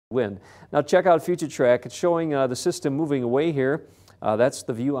wind. Now check out Future Track. It's showing the system moving away here. That's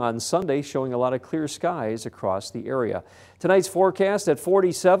the view on Sunday, showing a lot of clear skies across the area. Tonight's forecast at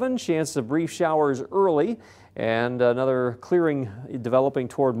 47, chance of brief showers early, and another clearing developing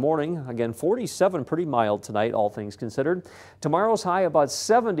toward morning. Again, 47, pretty mild tonight, all things considered. Tomorrow's high about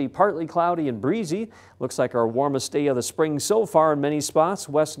 70, partly cloudy and breezy. Looks like our warmest day of the spring so far in many spots.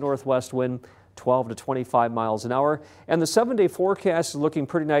 West-northwest wind 12 to 25 miles an hour. And the 7-day forecast is looking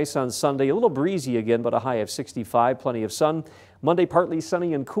pretty nice on Sunday. A little breezy again, but a high of 65, plenty of sun. Monday, partly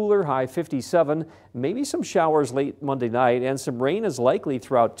sunny and cooler, high 57. Maybe some showers late Monday night, and some rain is likely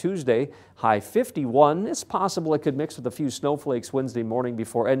throughout Tuesday, high 51. It's possible it could mix with a few snowflakes Wednesday morning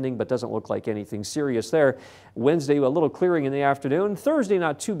before ending, but doesn't look like anything serious there. Wednesday, a little clearing in the afternoon. Thursday,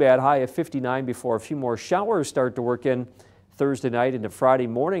 not too bad, high of 59 before a few more showers start to work in Thursday night into Friday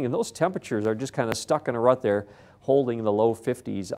morning, and those temperatures are just kind of stuck in a rut there, holding in the low 50s.